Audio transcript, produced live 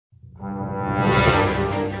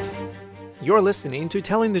You're listening to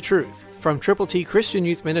Telling the Truth from Triple T Christian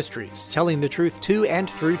Youth Ministries, telling the truth to and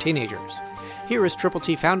through teenagers. Here is Triple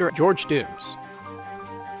T founder George Dooms.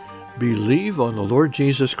 Believe on the Lord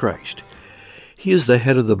Jesus Christ. He is the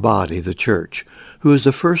head of the body, the church, who is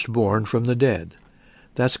the firstborn from the dead.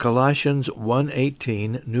 That's Colossians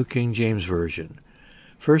 1:18, New King James Version.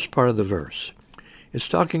 First part of the verse. It's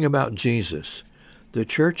talking about Jesus. The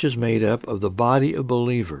church is made up of the body of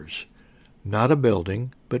believers, not a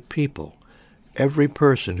building, but people. Every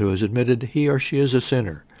person who has admitted he or she is a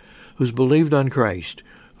sinner, who's believed on Christ,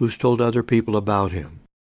 who's told other people about him.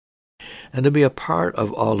 And to be a part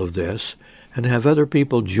of all of this, and have other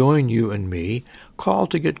people join you and me, call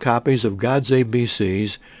to get copies of God's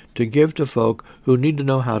ABCs to give to folk who need to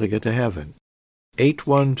know how to get to heaven.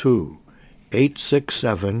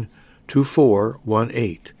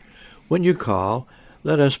 812-867-2418. When you call,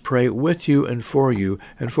 let us pray with you and for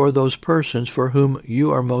those persons for whom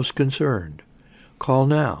you are most concerned. Call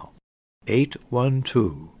now,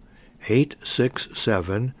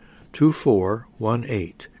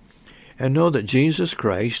 812-867-2418. And know that Jesus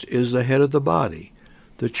Christ is the head of the body,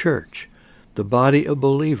 the church, the body of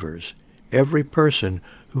believers, every person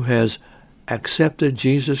who has accepted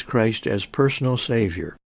Jesus Christ as personal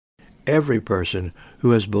Savior, every person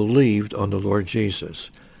who has believed on the Lord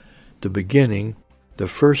Jesus, the beginning, the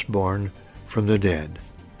firstborn from the dead.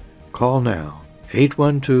 Call now,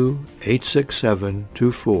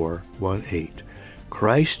 812-867-2418.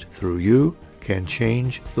 Christ, through you, can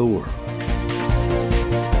change the world.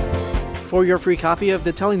 For your free copy of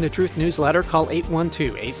the Telling the Truth newsletter, call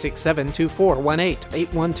 812-867-2418,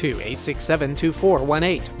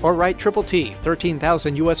 812-867-2418, or write Triple T,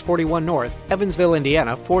 13,000 U.S. 41 North, Evansville,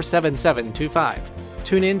 Indiana, 47725.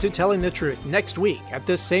 Tune in to Telling the Truth next week at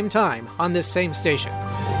this same time on this same station.